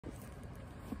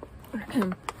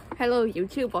Hello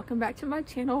YouTube, welcome back to my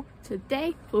channel.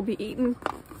 Today we'll be eating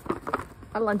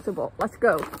a Lunchable. Let's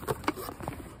go.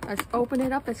 Let's open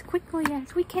it up as quickly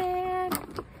as we can.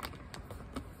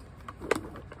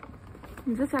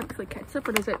 Is this actually ketchup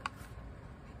or is it?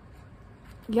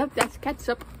 Yep, that's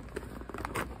ketchup.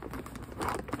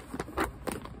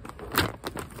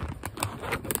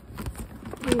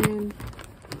 And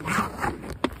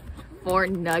 4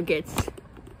 nuggets.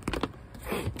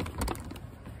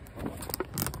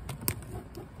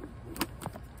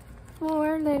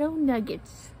 Four little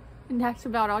nuggets. And that's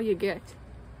about all you get.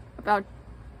 About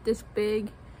this big,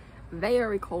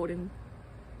 very cold, and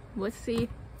let's see.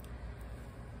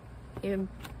 And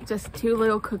just 2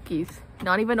 little cookies.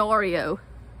 Not even Oreo.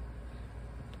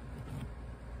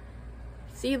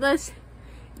 See this?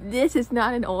 This is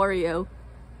not an Oreo.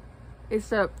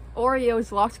 It's a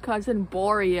Oreo's lost cousin,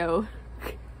 Boreo.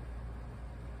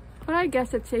 But I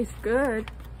guess it tastes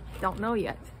good. Don't know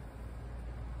yet.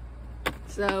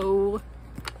 So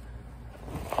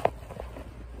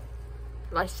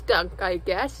let's dunk, I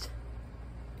guess.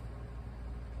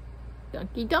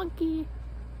 Dunky dunky.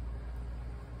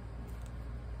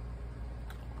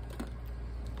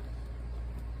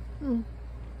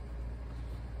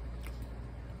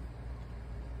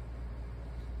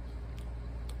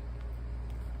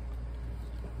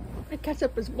 The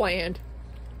ketchup is bland.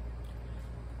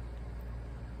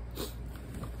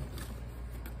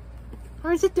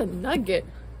 Or is it the nugget?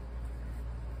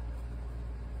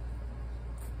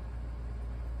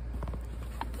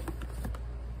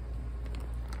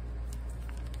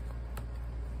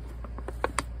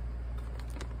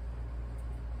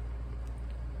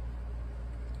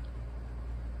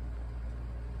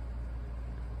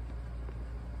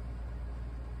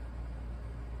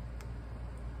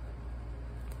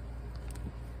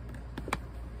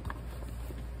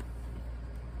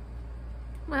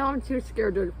 Well, I'm too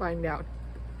scared to find out.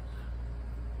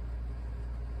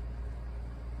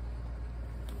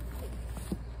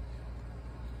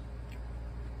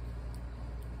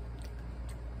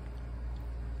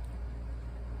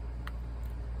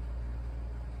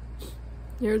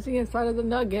 Here's the inside of the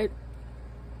nugget.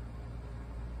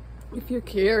 If you're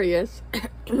curious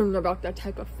about that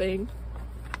type of thing.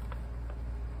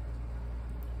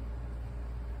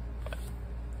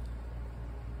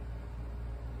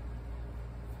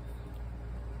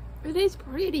 It is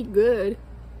pretty good.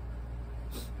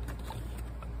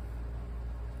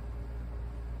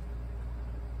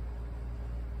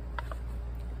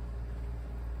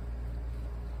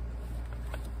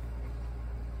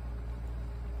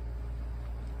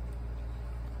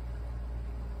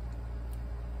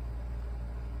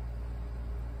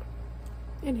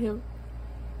 And him.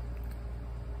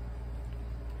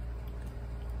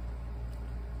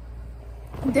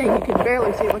 Dang, you can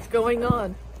barely see what's going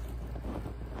on.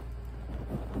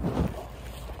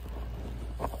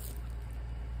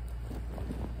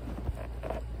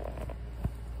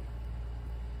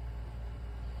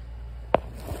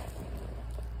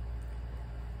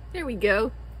 There we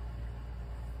go.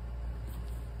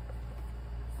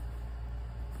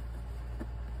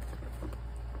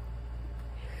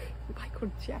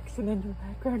 Michael Jackson in the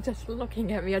background just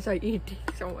looking at me as I eat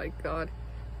these. Oh my god.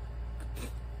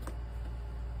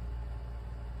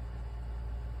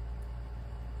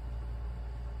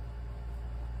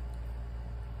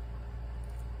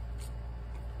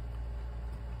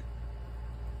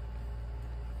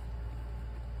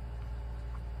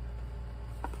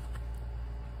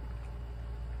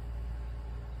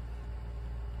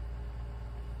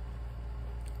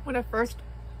 When I first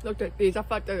looked at these, I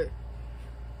thought the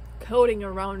coating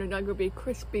around the nugget would be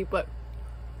crispy, but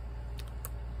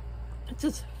it's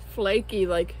just flaky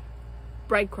like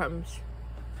breadcrumbs.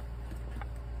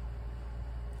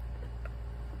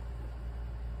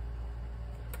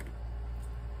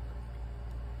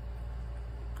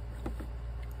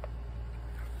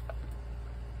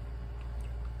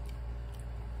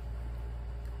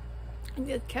 And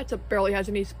the ketchup barely has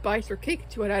any spice or kick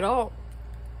to it at all.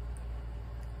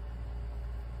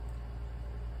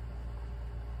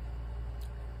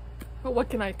 But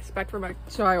what can I expect from my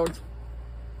child's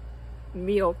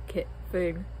meal kit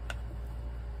thing?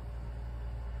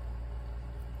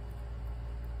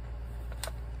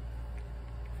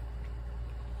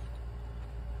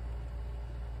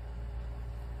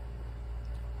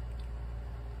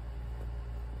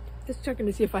 Just checking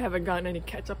to see if I haven't gotten any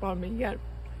ketchup on me yet.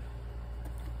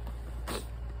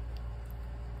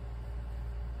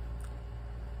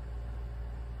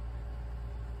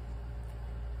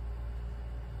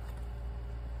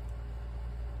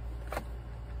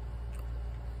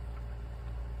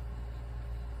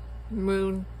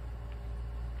 Moon.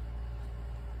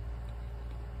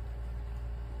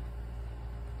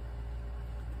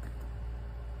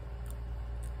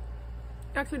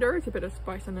 Actually, there is a bit of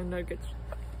spice on the nuggets.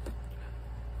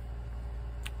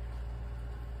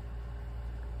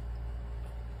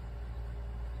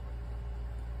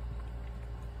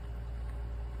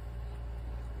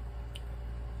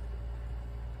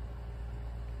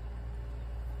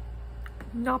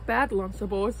 Not bad,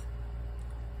 Lunchables.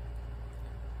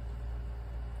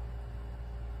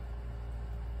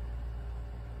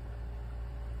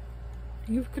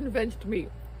 You've convinced me.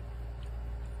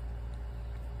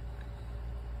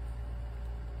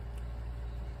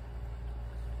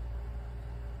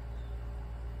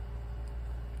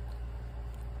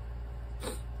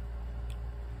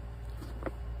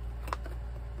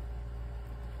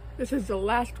 This is the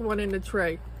last one in the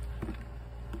tray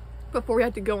before we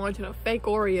have to go on to the fake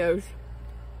Oreos.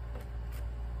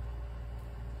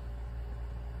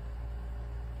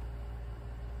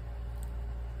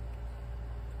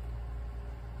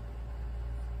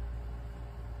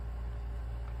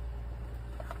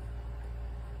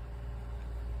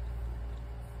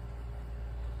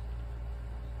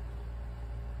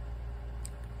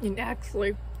 And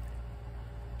actually,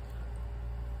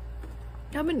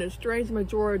 I'm in a strange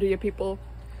majority of people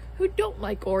who don't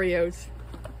like Oreos.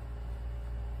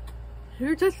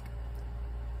 They're just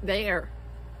there.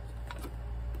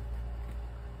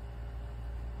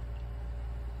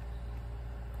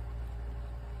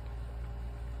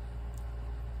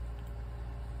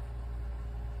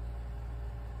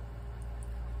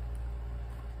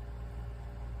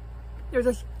 There's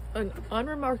just an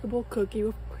unremarkable cookie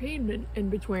with cream in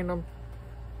between them.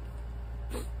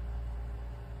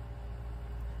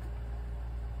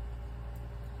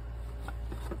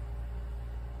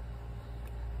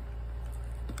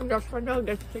 And that's for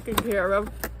nuggets taken care of.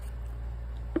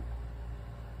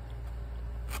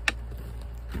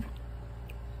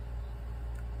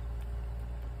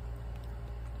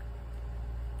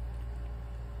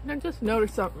 And I just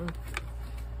noticed something.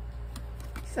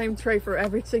 Same tray for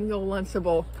every single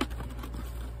Lunchable.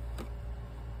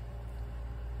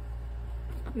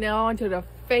 Now onto the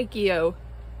Fakio.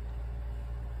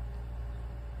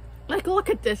 Like, look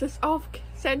at this, it's off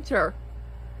center.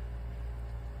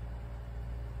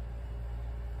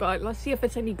 But let's see if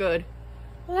it's any good.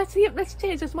 Let's see if this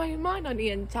changes my mind on the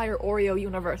entire Oreo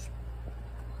universe.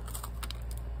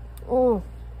 Oh.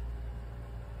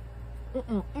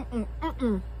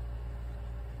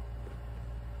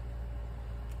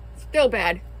 Still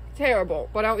bad. Terrible.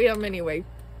 But I'll eat them anyway.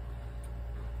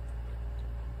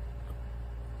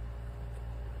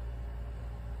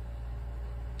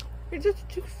 It's just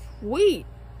too sweet.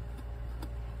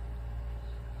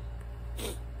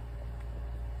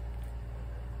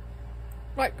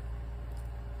 Like,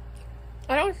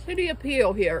 I don't see the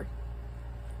appeal here.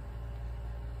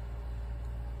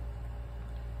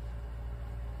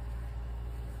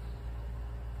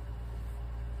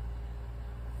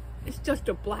 It's just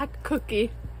a black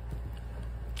cookie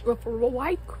with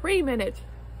white cream in it.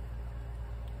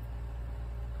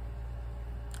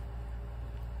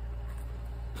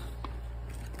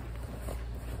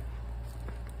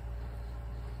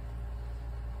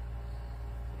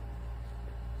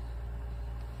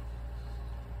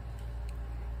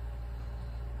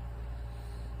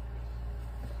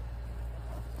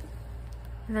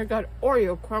 And I got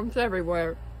Oreo crumbs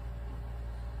everywhere.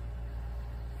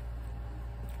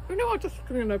 You know, I'll just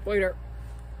clean it up later.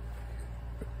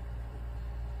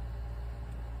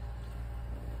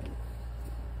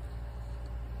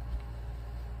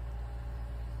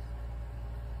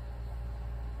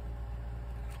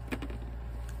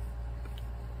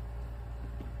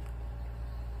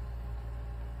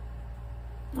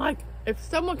 Like, if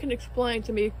someone can explain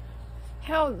to me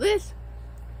how this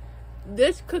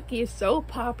cookie is so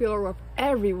popular with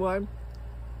everyone,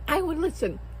 I would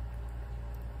listen.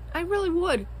 I really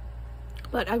would.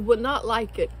 But I would not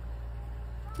like it.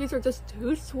 These are just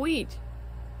too sweet.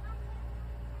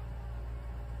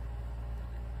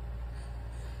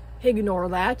 Ignore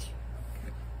that.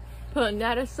 Putting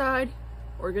that aside,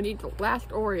 we're gonna eat the last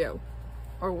Oreo.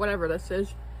 Or whatever this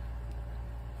is.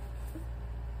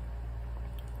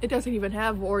 It doesn't even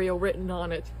have Oreo written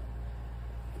on it.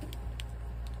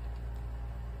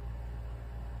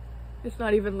 It's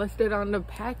not even listed on the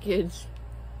package.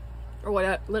 Or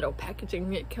what little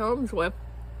packaging it comes with.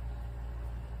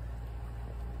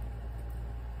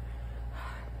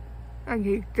 I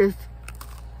hate this.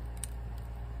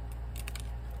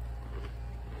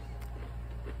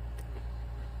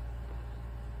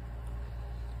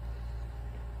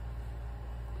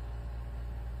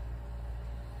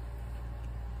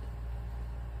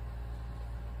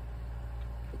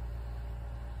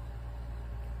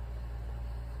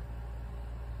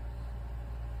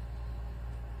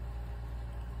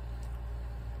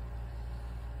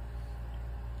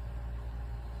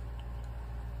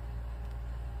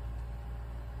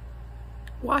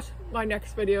 watch my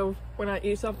next video when I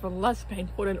eat something less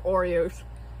painful than Oreos.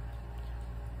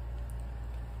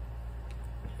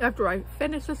 After I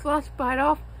finish this last bite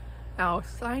off, I'll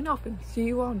sign off and see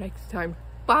you all next time.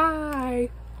 Bye!